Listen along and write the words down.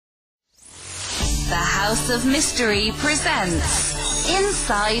House of Mystery presents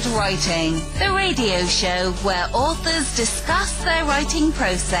Inside Writing, the radio show where authors discuss their writing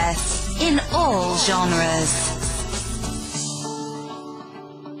process in all genres.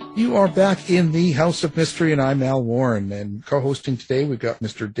 You are back in the House of Mystery, and I'm Al Warren. And co-hosting today, we've got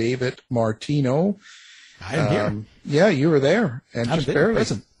Mr. David Martino. I am here. Yeah, you were there, and I'm just barely.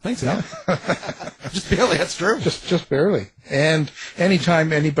 Present. Thanks, Al. Just barely. That's true. Just barely. And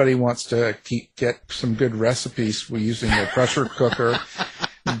anytime anybody wants to get some good recipes for using a pressure cooker,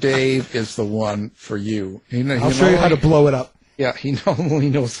 Dave is the one for you. I'll show you how to blow it up. Yeah, he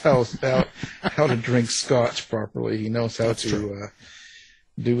knows how to drink scotch properly. He knows how to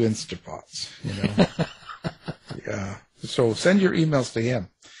do Instapots. Yeah. So send your emails to him.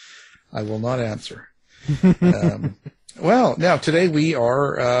 I will not answer. Well, now today we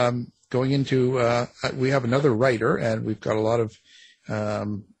are going into, we have another writer, and we've got a lot of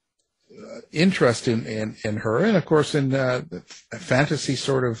interest in her, and of course in fantasy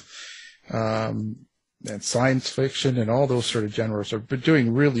sort of, and science fiction and all those sort of genres are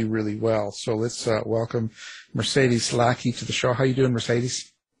doing really, really well. So let's welcome Mercedes Lackey to the show. How you doing,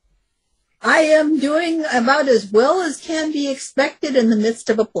 Mercedes? I am doing about as well as can be expected in the midst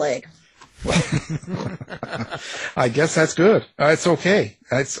of a plague. I guess that's good. It's okay.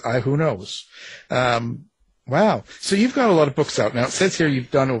 Who knows? Wow. So you've got a lot of books out now. It says here you've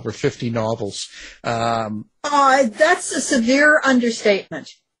done over 50 novels. That's a severe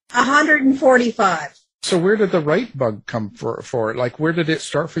understatement. 145. So where did the write bug come for it? Like, where did it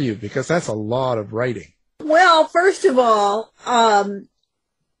start for you? Because that's a lot of writing. Well, first of all,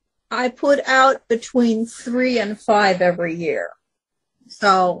 I put out between 3 and 5 every year.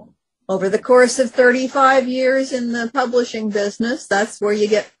 So over the course of 35 years in the publishing business, that's where you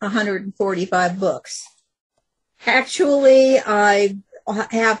get 145 books. Actually, I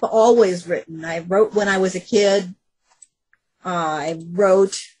have always written. I wrote when I was a kid. I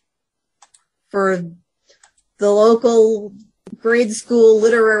wrote for the local grade school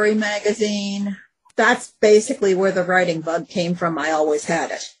literary magazine. That's basically where the writing bug came from. I always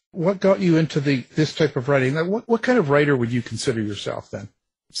had it. What got you into this type of writing? What kind of writer would you consider yourself then?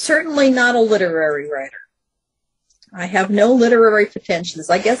 Certainly not a literary writer. I have no literary pretensions.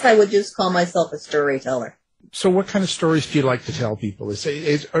 I guess I would just call myself a storyteller. So what kind of stories do you like to tell people?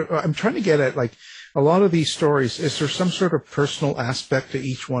 I'm trying to get at, like, a lot of these stories, is there some sort of personal aspect to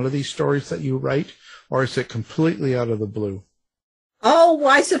each one of these stories that you write, or is it completely out of the blue? Oh,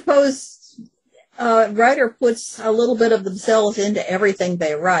 I suppose a writer puts a little bit of themselves into everything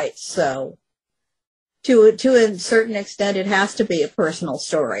they write, so to a certain extent, it has to be a personal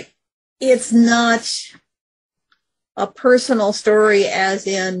story. It's not a personal story as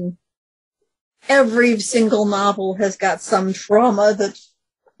in every single novel has got some trauma that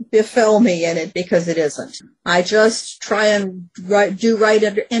befell me in it, because it isn't. I just try and write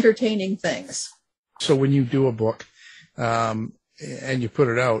entertaining things. So when you do a book and you put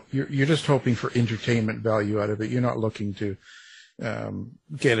it out, you're just hoping for entertainment value out of it. You're not looking to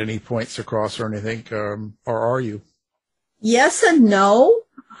get any points across or anything, or are you? Yes and no.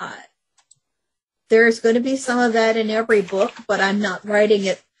 There's going to be some of that in every book, but I'm not writing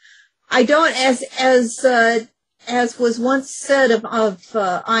it. I don't, as was once said of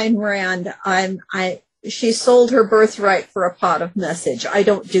Ayn Rand, she sold her birthright for a pot of message. I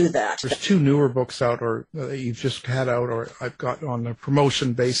don't do that. There's 2 newer books out, or you've just had out, or I've got on a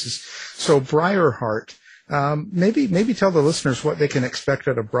promotion basis. So Briarheart. Maybe tell the listeners what they can expect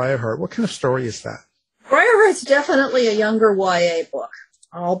out of Briarheart. What kind of story is that? Briarheart's definitely a younger YA book.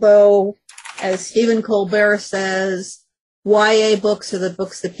 Although, as Stephen Colbert says, YA books are the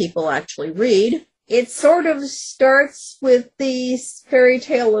books that people actually read. It sort of starts with the fairy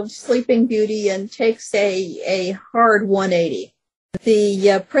tale of Sleeping Beauty and takes a hard 180.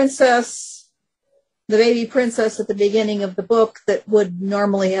 The baby princess at the beginning of the book that would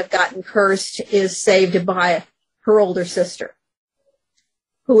normally have gotten cursed is saved by her older sister,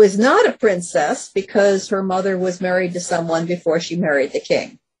 who is not a princess because her mother was married to someone before she married the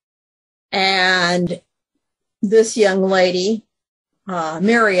king. And this young lady,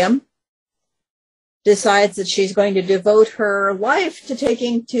 Miriam, decides that she's going to devote her life to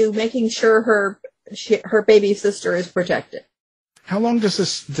making sure her baby sister is protected. How long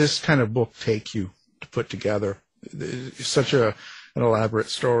does this kind of book take you to put together? It's such an elaborate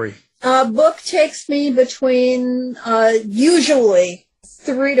story. A book takes me between usually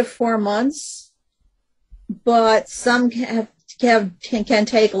 3 to 4 months, but some can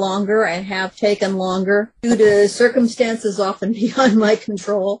take longer and have taken longer due to circumstances often beyond my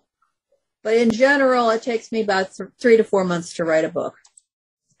control. But in general, it takes me about 3 to 4 months to write a book.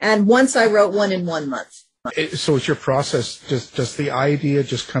 And once I wrote one in 1 month. So it's your process, does the idea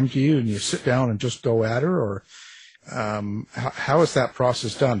just come to you and you sit down and just go at her, or how is that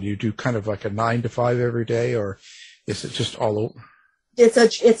process done? Do you do kind of like a 9 to 5 every day, or is it just all over?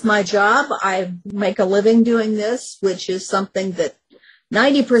 It's my job. I make a living doing this, which is something that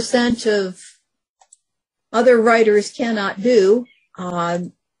 90% of other writers cannot do.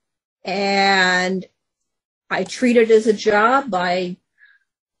 And I treat it as a job. I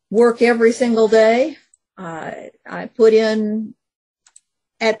work every single day. I put in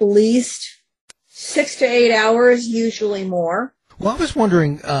at least 6 to 8 hours, usually more. Well, I was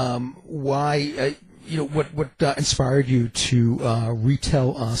wondering why, what inspired you to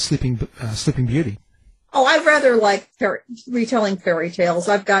retell Sleeping Beauty? Oh, I rather like retelling fairy tales.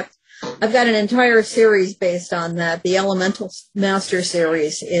 I've got an entire series based on that. The Elemental Master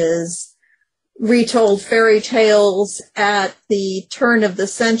series is retold fairy tales at the turn of the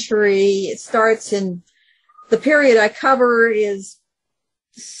century. It starts in the period I cover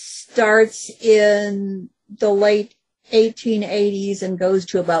starts in the late 1880s and goes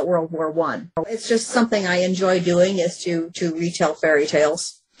to about World War I. It's just something I enjoy doing, is to retell fairy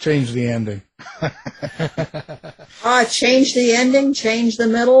tales. Change the ending. Change the ending, change the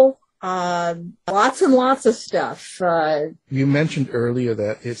middle. Lots and lots of stuff. You mentioned earlier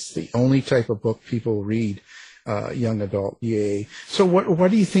that it's the only type of book people read, young adult YA. So what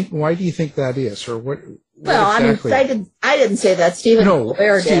do you think? Why do you think that is, or what? Well, exactly? I didn't say that. Stephen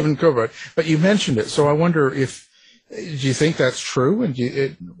Colbert. But you mentioned it, so I wonder if do you think that's true, and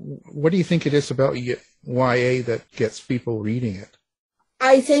what do you think it is about YA that gets people reading it?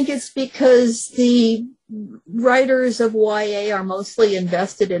 I think it's because the writers of YA are mostly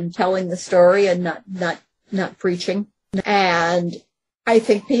invested in telling the story and not preaching. And I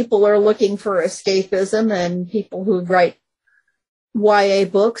think people are looking for escapism, and people who write YA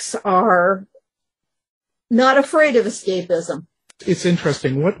books are not afraid of escapism. It's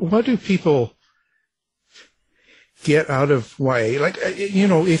interesting. What do people get out of YA? Like,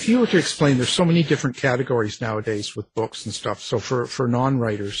 if you were to explain, there's so many different categories nowadays with books and stuff. So for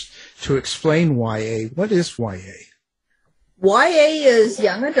non-writers to explain YA, what is YA? YA is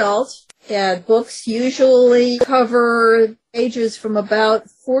young adult, and books usually cover ages from about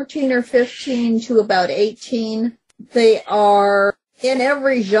 14 or 15 to about 18. They are in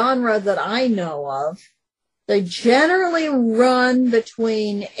every genre that I know of. They generally run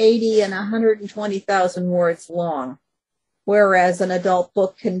between 80 and 120,000 words long, whereas an adult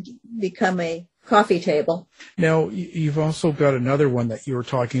book can become a coffee table. Now, you've also got another one that you were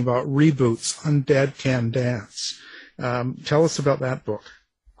talking about, Reboots, Undead Can Dance. Tell us about that book.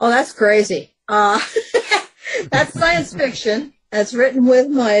 Oh, that's crazy. That's science fiction. That's written with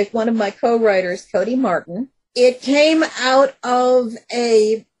one of my co-writers, Cody Martin. It came out of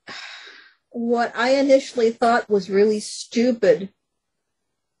what I initially thought was really stupid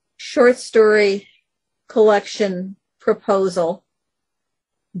short story collection proposal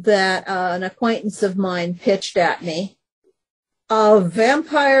that an acquaintance of mine pitched at me of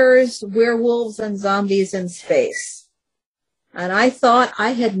vampires, werewolves, and zombies in space. And I thought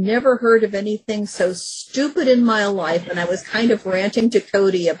I had never heard of anything so stupid in my life, and I was kind of ranting to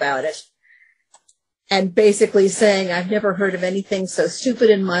Cody about it. And basically saying, I've never heard of anything so stupid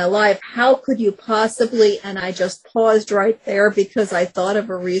in my life. How could you possibly? And I just paused right there because I thought of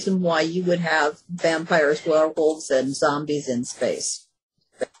a reason why you would have vampires, werewolves, and zombies in space.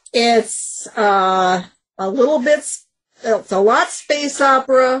 It's a lot space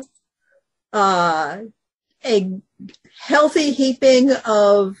opera, a healthy heaping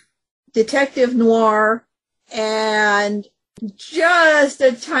of detective noir, and just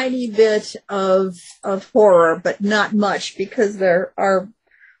a tiny bit of horror, but not much, because our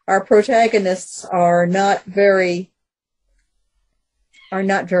protagonists are not very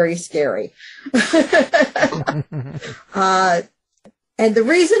scary. And the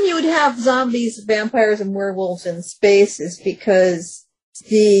reason you would have zombies, vampires, and werewolves in space is because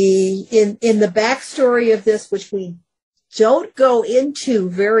in the backstory of this, which we don't go into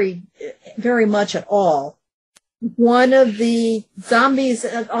very, very much at all, one of the zombies,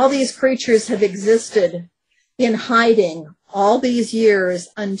 all these creatures have existed in hiding all these years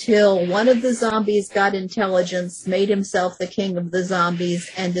until one of the zombies got intelligence, made himself the king of the zombies,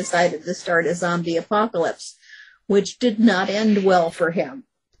 and decided to start a zombie apocalypse, which did not end well for him.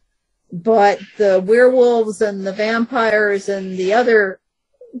 But the werewolves and the vampires and the other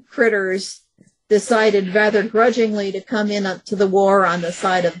critters decided rather grudgingly to come in to the war on the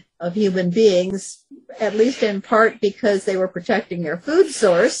side of human beings, at least in part because they were protecting their food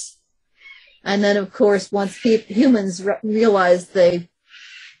source. And then, of course, once humans realized they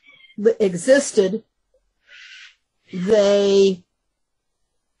existed, they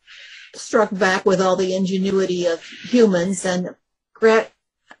struck back with all the ingenuity of humans, and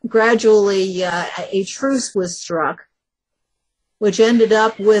gradually a truce was struck, which ended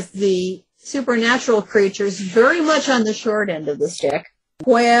up with the supernatural creatures very much on the short end of the stick.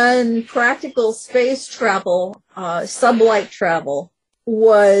 When practical space travel, sublight travel,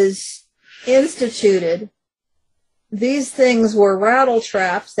 was instituted, these things were rattle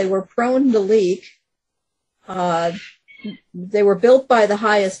traps. They were prone to leak. They were built by the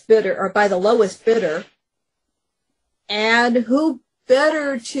highest bidder, or by the lowest bidder. And who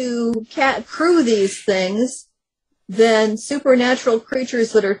better to crew these things than supernatural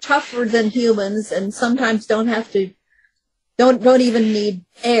creatures that are tougher than humans and sometimes don't even need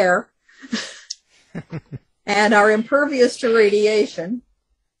air and are impervious to radiation.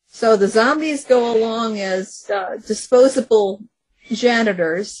 So the zombies go along as disposable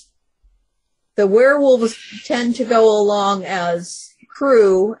janitors. The werewolves tend to go along as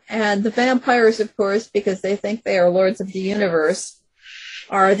crew, and the vampires, of course, because they think they are lords of the universe,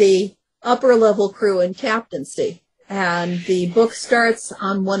 are the upper level crew and captaincy. And the book starts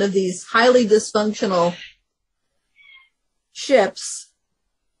on one of these highly dysfunctional ships,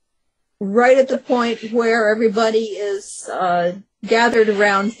 right at the point where everybody is gathered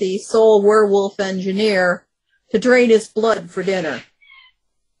around the sole werewolf engineer to drain his blood for dinner.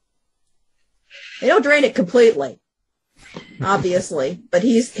 They don't drain it completely, obviously, but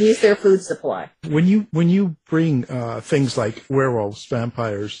he's their food supply. When you bring things like werewolves,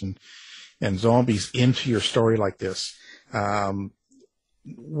 vampires, and zombies into your story like this,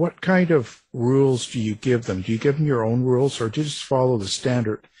 what kind of rules do you give them? Do you give them your own rules, or do you just follow the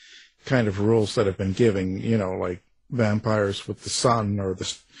standard kind of rules that have been given, like vampires with the sun or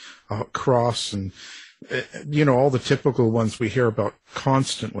the cross and, all the typical ones we hear about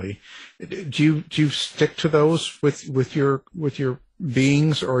constantly? Do you stick to those with your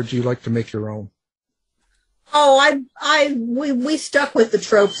beings, or do you like to make your own? Oh, we stuck with the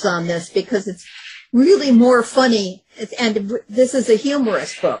tropes on this because it's really more funny, and this is a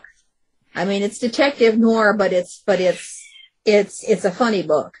humorous book. I mean, it's detective noir, but it's a funny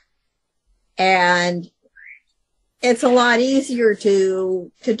book, and it's a lot easier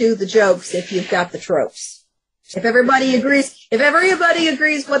to do the jokes if you've got the tropes. If everybody agrees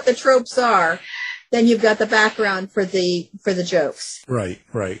what the tropes are, then you've got the background for the jokes. Right,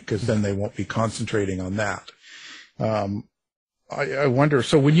 because then they won't be concentrating on that. I wonder,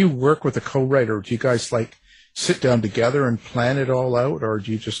 so when you work with a co-writer, do you guys sit down together and plan it all out, or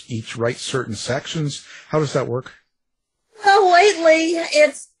do you just each write certain sections? How does that work? Well, lately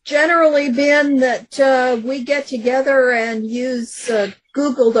it's generally been that we get together and use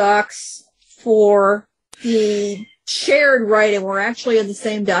Google Docs for the shared writing. We're actually in the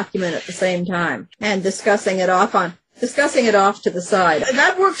same document at the same time and discussing it off to the side.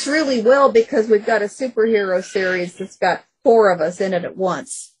 That works really well because we've got a superhero series that's got 4 of us in it at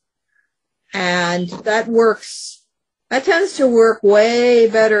once. And that tends to work way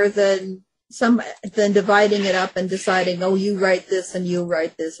better than dividing it up and deciding, oh, you write this and you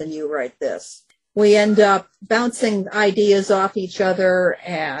write this and you write this. We end up bouncing ideas off each other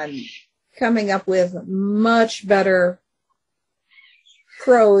and coming up with much better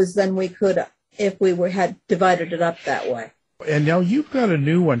prose than we could if we had divided it up that way. And now you've got a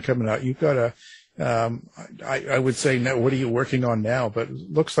new one coming out. You've got I would say, now, what are you working on now? But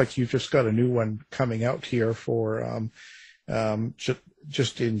it looks like you've just got a new one coming out here for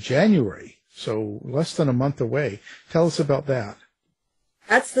just in January, so less than a month away. Tell us about that.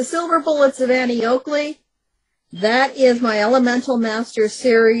 That's the Silver Bullets of Annie Oakley. That is my Elemental Master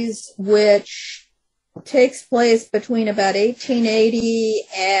series, which takes place between about 1880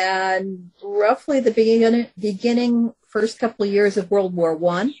 and roughly the beginning first couple of years of World War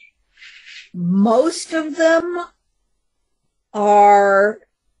I. Most of them are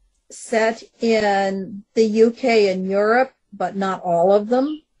set in the UK and Europe, but not all of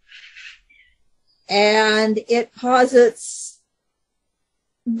them. And it posits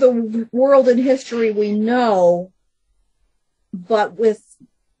the world and history we know, but with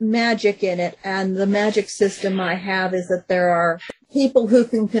magic in it. And the magic system I have is that there are people who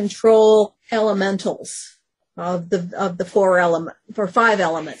can control elementals of the 5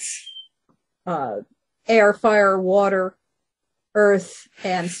 elements. Air, fire, water, earth,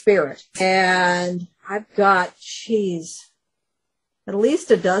 and spirit. And I've got, at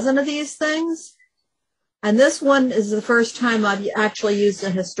least a dozen of these things. And this one is the first time I've actually used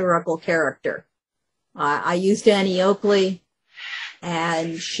a historical character. I used Annie Oakley,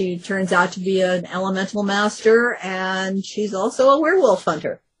 and she turns out to be an elemental master, and she's also a werewolf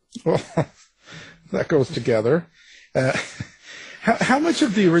hunter. Well, that goes together. How much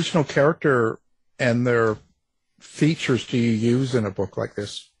of the original character and their features do you use in a book like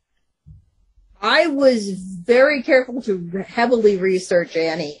this? I was very careful to heavily research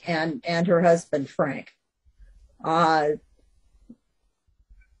Annie and her husband, Frank.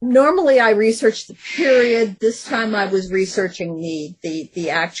 Normally I research the period. This time I was researching the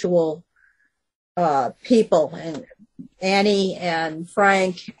actual people, and Annie and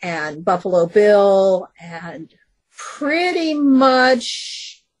Frank and Buffalo Bill, and pretty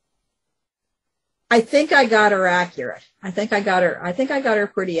much I think I got her accurate. I think I got her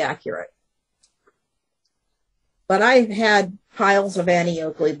pretty accurate. But I've had piles of Annie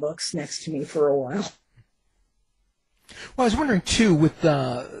Oakley books next to me for a while. Well, I was wondering too, with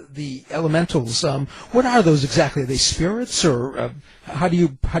the elementals, what are those exactly? Are they spirits, or how do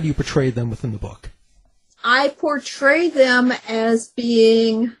you portray them within the book? I portray them as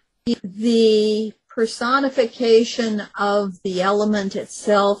being the personification of the element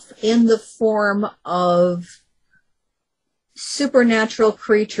itself in the form of supernatural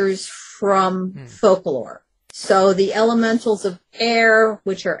creatures from folklore. So the elementals of air,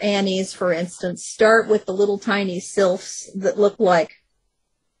 which are Annie's, for instance, start with the little tiny sylphs that look like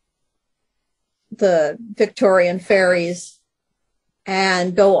the Victorian fairies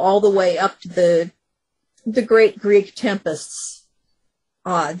and go all the way up to the great Greek tempests.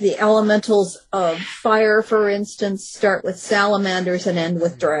 The elementals of fire, for instance, start with salamanders and end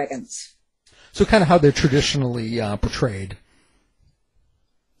with dragons. So kind of how they're traditionally portrayed.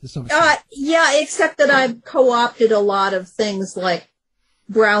 Yeah, except that I've co-opted a lot of things like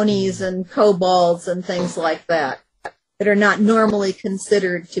brownies and kobolds and things like that are not normally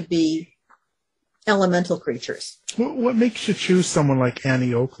considered to be elemental creatures. What makes you choose someone like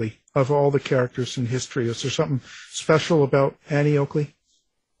Annie Oakley of all the characters in history? Is there something special about Annie Oakley?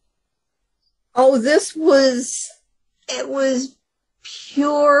 Oh, it was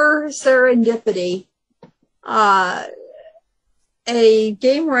pure serendipity. A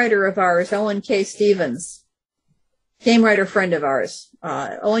game writer of ours, Owen K. Stevens, game writer friend of ours,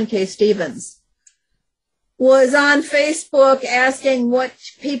 Owen K. Stevens, was on Facebook asking what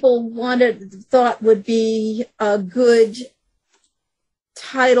people thought would be a good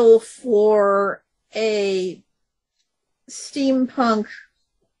title for a steampunk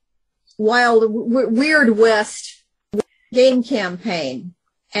Weird West game campaign.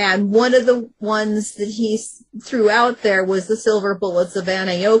 And one of the ones that he threw out there was the Silver Bullets of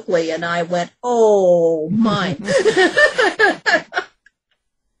Annie Oakley, and I went, oh, mine.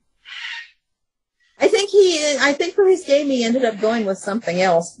 I think for his game he ended up going with something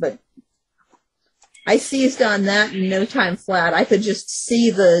else, but I seized on that in no time flat. I could just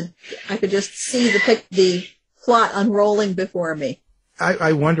see the plot unrolling before me.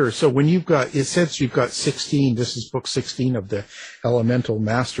 I wonder, so when it says you've got 16, this is book 16 of the Elemental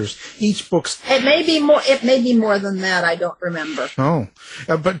Masters. Each book's... It may be more than that, I don't remember. Oh.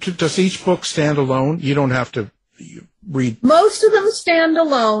 But does each book stand alone? You don't have to read... Most of them stand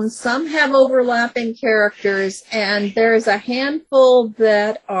alone. Some have overlapping characters, and there's a handful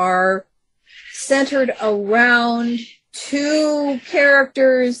that are centered around two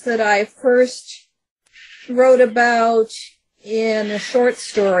characters that I first wrote about in a short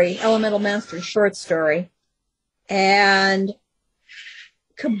story, Elemental Masters short story, and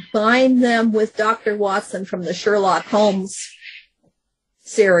combine them with Dr. Watson from the Sherlock Holmes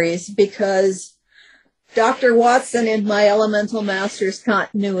series, because Dr. Watson in my Elemental Masters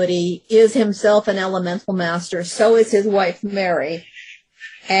continuity is himself an Elemental Master, so is his wife Mary,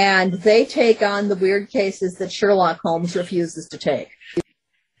 and they take on the weird cases that Sherlock Holmes refuses to take.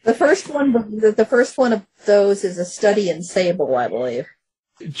 The first one of those is a study in Sable, I believe.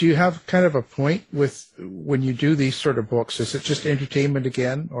 Do you have kind of a point with when you do these sort of books? Is it just entertainment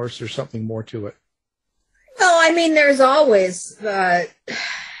again, or is there something more to it? Well, I mean, there's always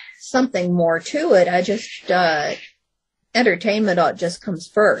something more to it. I just entertainment just comes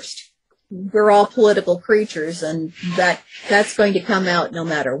first. We're all political creatures, and that's going to come out no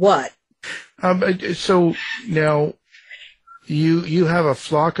matter what. So now. You have a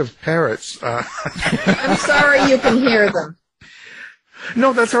flock of parrots. I'm sorry you can hear them.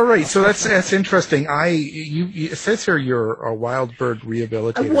 No, that's all right. So that's interesting. It says here you're a wild bird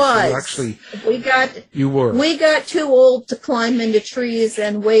rehabilitator. I was. So actually, We got too old to climb into trees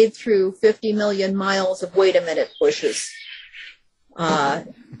and wade through 50 million miles of wait a minute bushes. And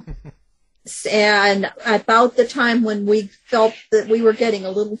about the time when we felt that we were getting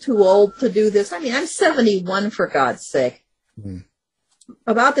a little too old to do this, I mean, I'm 71 for God's sake.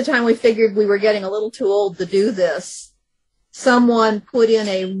 About the time we figured we were getting a little too old to do this, someone put in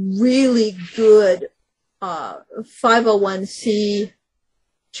a really good 501c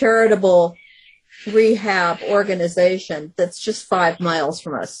charitable rehab organization that's just 5 miles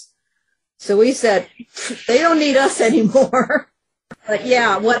from us. So we said, they don't need us anymore. But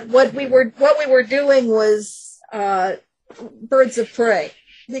yeah, what we were doing was birds of prey,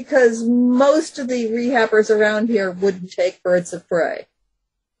 because most of the rehabbers around here wouldn't take birds of prey.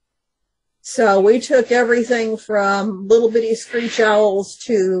 So we took everything from little bitty screech owls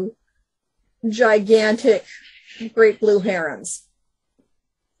to gigantic great blue herons,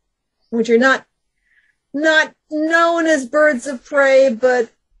 which are not known as birds of prey,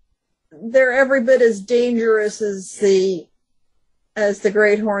 but they're every bit as dangerous as the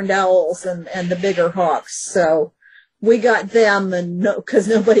great horned owls and the bigger hawks. So we got them, and because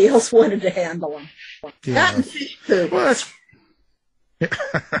nobody else wanted to handle them. Yeah. That and fish poop.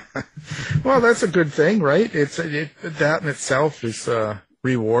 Well, that's a good thing, right? That in itself is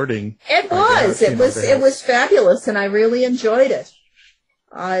rewarding. It was. It was fabulous, and I really enjoyed it.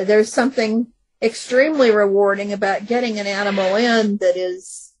 There's something extremely rewarding about getting an animal in that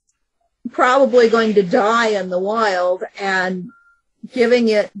is probably going to die in the wild and giving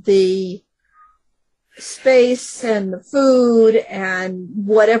it the space and the food and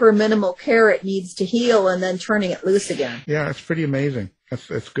whatever minimal care it needs to heal, and then turning it loose again. Yeah, it's pretty amazing.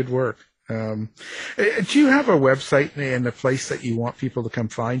 That's good work. Do you have a website and a place that you want people to come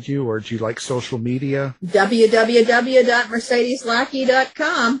find you, or do you like social media?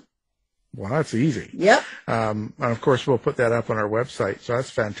 www.mercedeslackey.com. Well, that's easy. Yep. And of course, we'll put that up on our website. So that's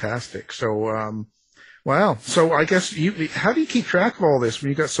fantastic. So, wow. So I guess how do you keep track of all this when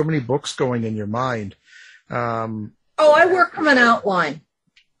you've got so many books going in your mind? I work from an outline.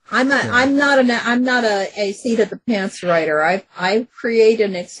 I'm not a seat of the pants writer. I create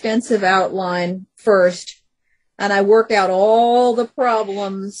an extensive outline first, and I work out all the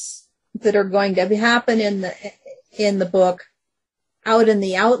problems that are going to happen in the book out in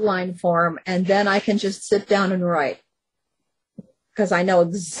the outline form, and then I can just sit down and write, because I know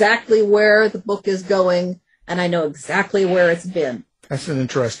exactly where the book is going, and I know exactly where it's been. That's an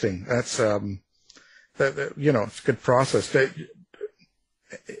interesting. That's it's a good process.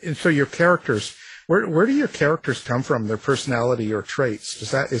 And so your characters, where do your characters come from? Their personality or traits? Is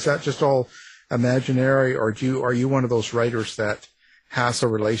that just all imaginary, or are you one of those writers that has a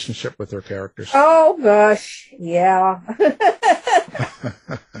relationship with their characters? Oh gosh, yeah.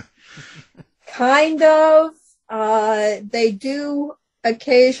 Kind of. They do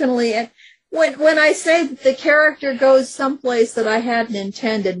occasionally. And when I say that the character goes someplace that I hadn't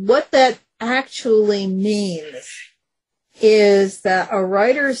intended, what that actually means is that a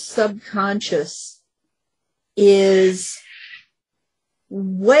writer's subconscious is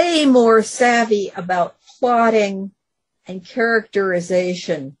way more savvy about plotting and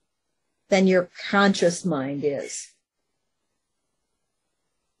characterization than your conscious mind is.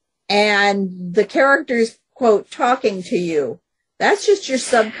 And the characters, quote, talking to you, that's just your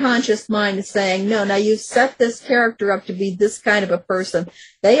subconscious mind saying, no, now you've set this character up to be this kind of a person.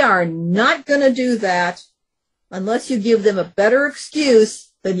 They are not going to do that unless you give them a better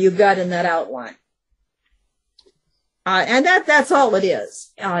excuse than you've got in that outline. And that's all it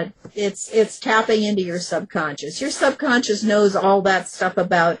is. It's tapping into your subconscious. Your subconscious knows all that stuff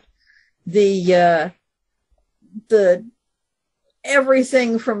about the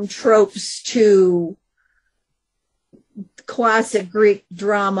everything from tropes to classic Greek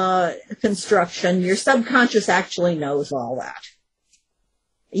drama construction. Your subconscious actually knows all that.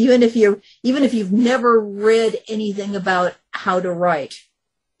 Even if you've never read anything about how to write,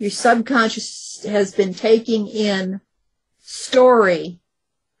 your subconscious has been taking in story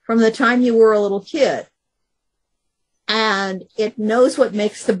from the time you were a little kid. And it knows what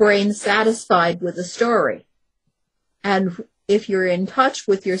makes the brain satisfied with a story. And if you're in touch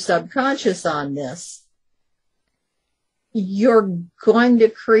with your subconscious on this, you're going to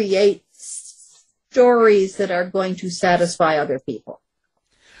create stories that are going to satisfy other people.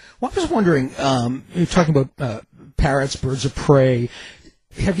 Well, I was wondering, you're talking about parrots, birds of prey.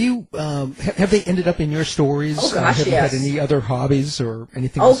 Have they ended up in your stories? Oh gosh, have yes. you had any other hobbies or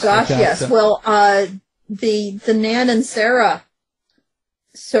anything Oh else gosh, like that? yes. Well, the Nan and Sarah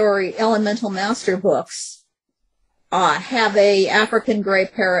story, Elemental Master books, have a African gray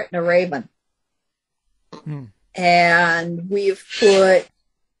parrot and a raven. And we've put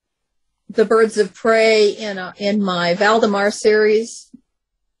the birds of prey in my Valdemar series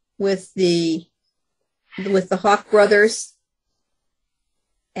with the Hawk brothers.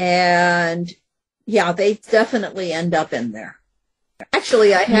 And yeah, they definitely end up in there.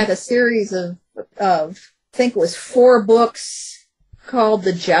 Actually, I had a series of think it was 4 books called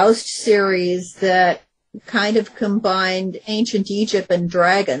the Joust series that kind of combined ancient Egypt and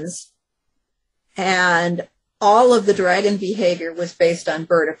dragons. And all of the dragon behavior was based on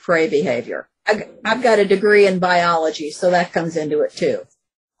bird of prey behavior. I've got a degree in biology, so that comes into it too.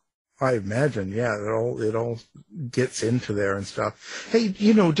 I imagine, yeah, it all gets into there and stuff. Hey,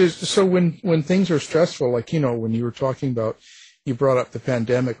 so when things are stressful, like, when you were talking about, you brought up the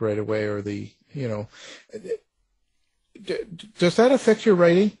pandemic right away, or does that affect your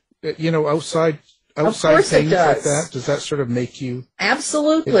writing? Outside Of course things it does. like that, does that sort of make you?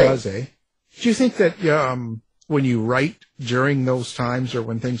 Absolutely. It does, eh? Do you think that when you write during those times or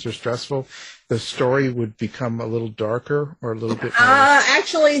when things are stressful, the story would become a little darker or a little bit more?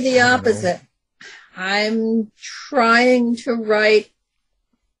 Actually, the opposite. I'm trying to write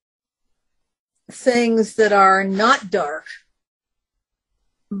things that are not dark,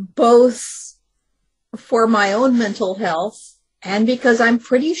 both for my own mental health and because I'm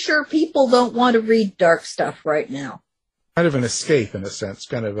pretty sure people don't want to read dark stuff right now. Kind of an escape, in a sense,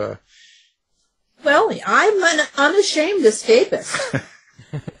 kind of a... Well, I'm an unashamed escapist.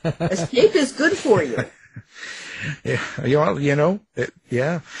 Escape is good for you.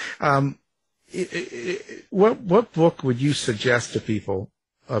 Yeah, what book would you suggest to people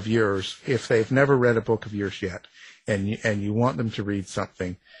of yours if they've never read a book of yours yet, and you want them to read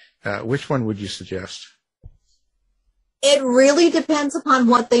something? Which one would you suggest? It really depends upon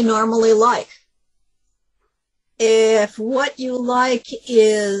what they normally like. If what you like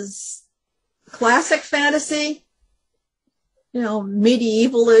is classic fantasy,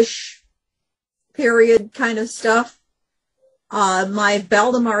 medievalish period kind of stuff, my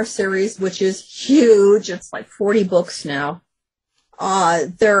Valdemar series, which is huge, it's like 40 books now.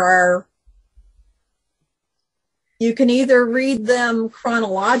 You can either read them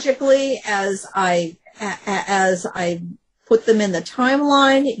chronologically as I put them in the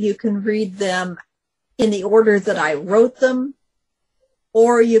timeline. You can read them in the order that I wrote them,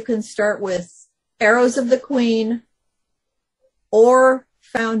 or you can start with Arrows of the Queen, or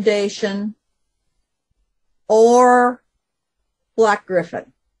Foundation, or Black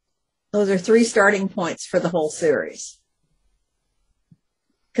Griffin. Those are 3 starting points for the whole series.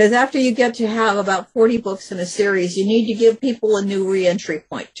 Because after you get to have about 40 books in a series, you need to give people a new re-entry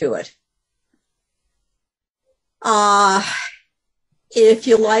point to it. If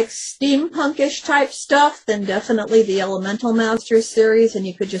you like steampunkish type stuff, then definitely the Elemental Masters series, and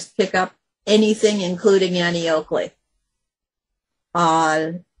you could just pick up anything, including Annie Oakley.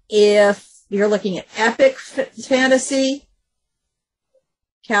 If you're looking at epic fantasy,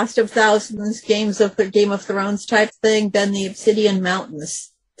 Cast of Thousands, Game of Thrones type thing, then the Obsidian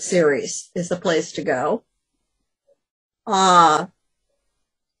Mountains series is the place to go.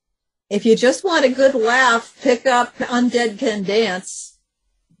 If you just want a good laugh, pick up Undead Can Dance,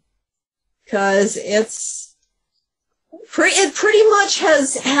 because it pretty much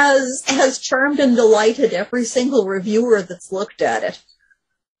has charmed and delighted every single reviewer that's looked at it.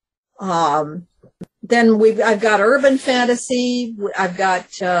 Then I've got urban fantasy. I've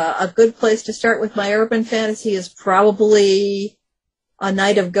got a good place to start with my urban fantasy is probably A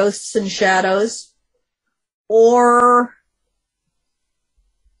Night of Ghosts and Shadows, or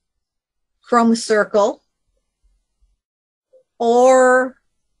Chrome Circle, or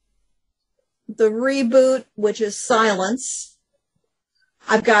the reboot, which is Silence.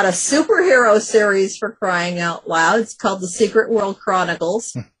 I've got a superhero series, for crying out loud. It's called The Secret World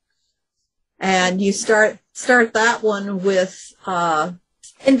Chronicles. And you start that one with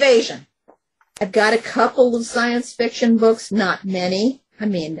Invasion. I've got a couple of science fiction books, not many. I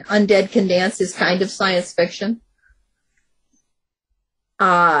mean, Undead Can Dance is kind of science fiction.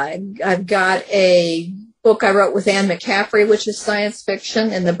 I've got a book I wrote with Anne McCaffrey, which is science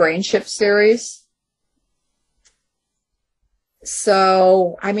fiction, in the Brainship series.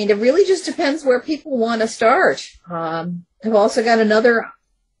 So, I mean, it really just depends where people want to start. I've also got another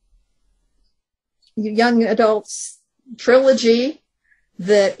young adults trilogy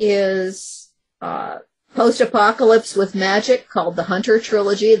that is post-apocalypse with magic, called the Hunter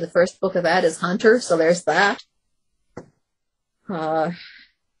trilogy. The first book of that is Hunter, so there's that.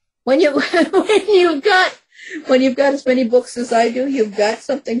 When you've got as many books as I do, you've got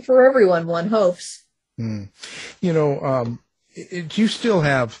something for everyone, one hopes. Do you still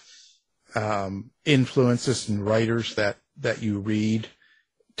have influences and writers that you read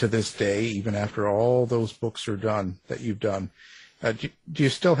to this day, even after all those books are done that you've done? Do you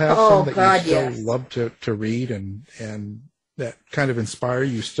still have some that you still love to read and that kind of inspire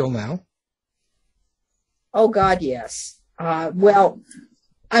you still now? Oh God, yes. Well,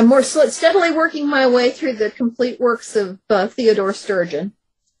 I'm more steadily working my way through the complete works of Theodore Sturgeon,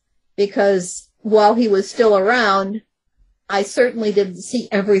 because while he was still around, I certainly didn't see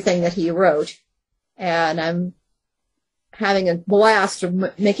everything that he wrote, and I'm having a blast of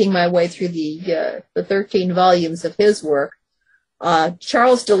making my way through the 13 volumes of his work.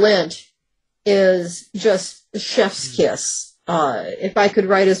 Charles DeLint is just a chef's kiss. If I could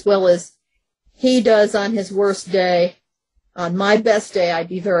write as well as he does on his worst day, on my best day, I'd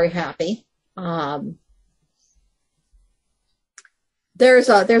be very happy. There's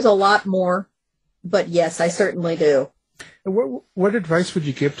a lot more, but yes, I certainly do. What advice would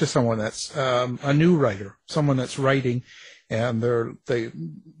you give to someone that's a new writer, someone that's writing, and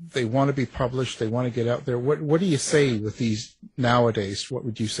they want to be published, they want to get out there? What do you say with these nowadays? What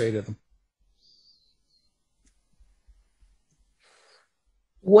would you say to them?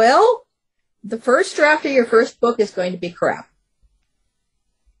 Well, the first draft of your first book is going to be crap.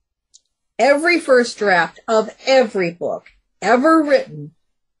 Every first draft of every book ever written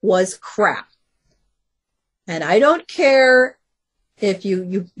was crap. And I don't care if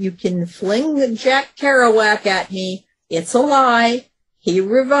you can fling Jack Kerouac at me. It's a lie. He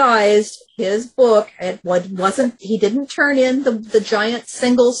revised his book. He didn't turn in the giant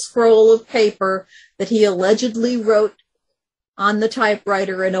single scroll of paper that he allegedly wrote on the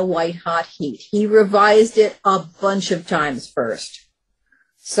typewriter in a white hot heat. He revised it a bunch of times first.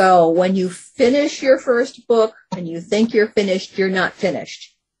 So when you finish your first book and you think you're finished, you're not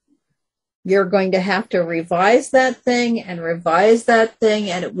finished. You're going to have to revise that thing, and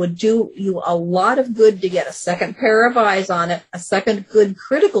it would do you a lot of good to get a second pair of eyes on it, a second good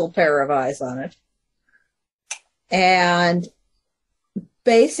critical pair of eyes on it. And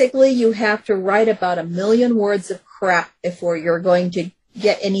basically, you have to write about 1 million words of crap before you're going to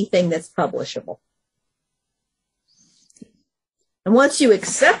get anything that's publishable. And once you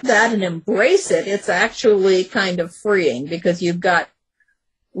accept that and embrace it, it's actually kind of freeing, because you've got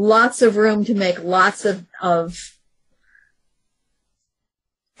lots of room to make lots of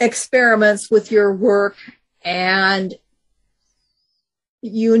experiments with your work, and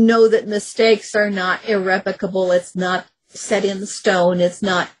you know that mistakes are not irrevocable. It's not set in stone. It's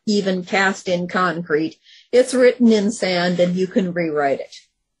not even cast in concrete. It's written in sand, and you can rewrite it.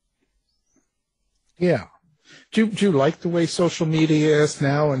 Yeah. Do you like the way social media is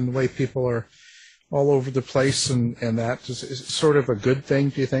now, and the way people are all over the place, and that is it sort of a good thing,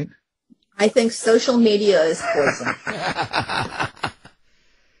 do you think? I think social media is poison.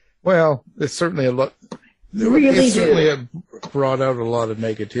 Well, it's certainly a lot. It's certainly brought out a lot of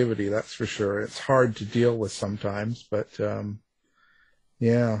negativity, that's for sure. It's hard to deal with sometimes, but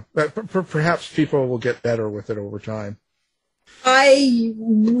yeah. But perhaps people will get better with it over time. I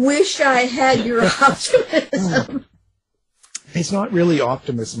wish I had your optimism. It's not really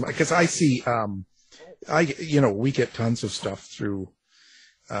optimism, because I see, we get tons of stuff through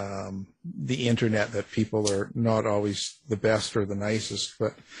the internet that people are not always the best or the nicest,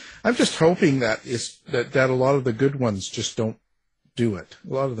 but I'm just hoping that a lot of the good ones just don't do it.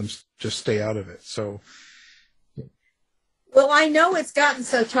 A lot of them just stay out of it. So, well, I know it's gotten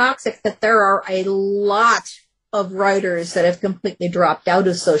so toxic that there are a lot of writers that have completely dropped out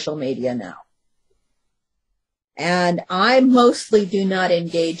of social media now. And I mostly do not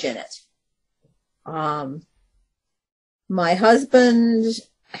engage in it. My husband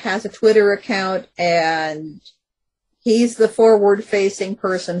has a Twitter account, and he's the forward-facing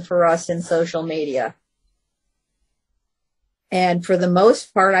person for us in social media. And for the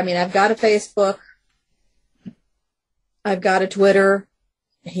most part, I mean, I've got a Facebook, I've got a Twitter,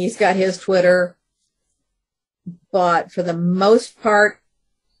 he's got his Twitter, but for the most part,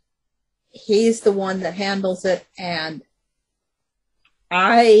 he's the one that handles it, and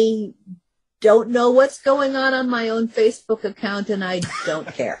I don't know what's going on my own Facebook account, and I don't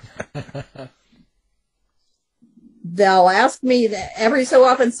care. They'll ask me that every so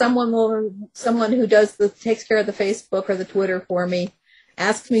often. Someone who takes care of the Facebook or the Twitter for me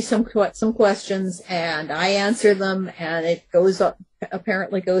asks me some questions, and I answer them, and it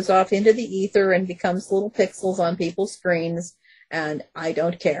apparently goes off into the ether and becomes little pixels on people's screens, and I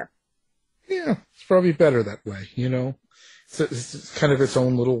don't care. Yeah, it's probably better that way, It's kind of its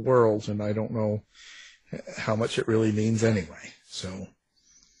own little world, and I don't know how much it really means anyway. So,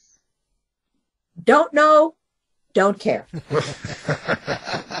 don't know, don't care.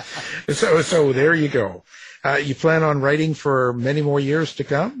 So there you go. You plan on writing for many more years to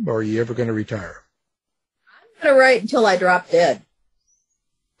come, or are you ever going to retire? I'm going to write until I drop dead.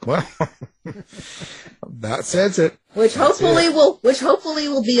 Well, that says it. Which hopefully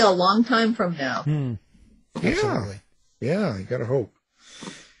will be a long time from now. Yeah, you got to hope.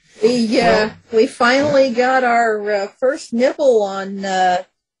 We finally got our first nibble on a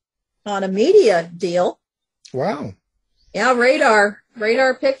media deal. Wow. Yeah,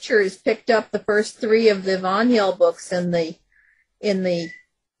 Radar Pictures picked up the first 3 of the Vanyel books in the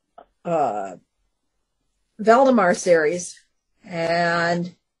Valdemar series,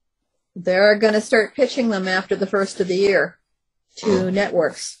 and they're going to start pitching them after the first of the year to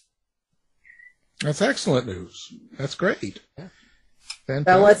networks. That's excellent news. That's great. Yeah.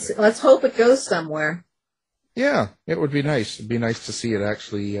 Fantastic. So let's hope it goes somewhere. Yeah, it would be nice. It'd be nice to see it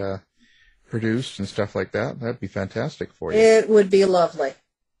actually produced and stuff like that. That'd be fantastic for you. It would be lovely.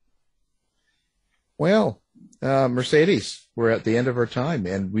 Well, Mercedes, we're at the end of our time,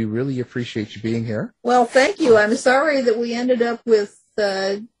 and we really appreciate you being here. Well, thank you. I'm sorry that we ended up with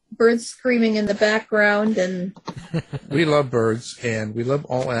birds screaming in the background, and We love birds, and we love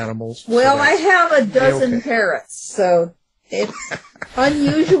all animals. well, so I have a dozen okay. parrots, so it's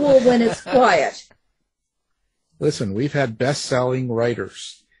unusual when it's quiet. Listen, we've had best-selling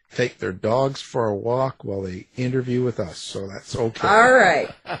writers take their dogs for a walk while they interview with us, so that's okay. All right.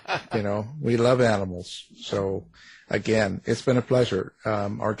 You know, we love animals. So, again, it's been a pleasure.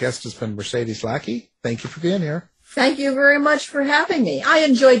 Our guest has been Mercedes Lackey. Thank you for being here. Thank you very much for having me. I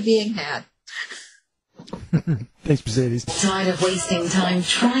enjoyed being had. Thanks, Mercedes. Tired of wasting time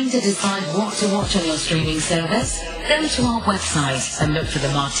trying to decide what to watch on your streaming service? Go to our website and look for the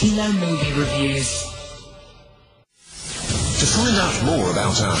Martino movie reviews. To find out more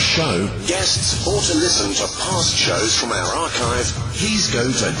about our show, guests, or to listen to past shows from our archive, please go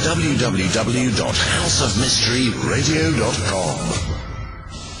to www.houseofmysteryradio.com.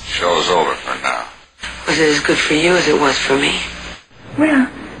 Show's over for now. Was it as good for you as it was for me? Well,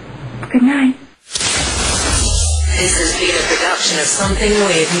 good night. This has been a production of Something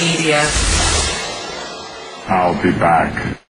Weird Media. I'll be back.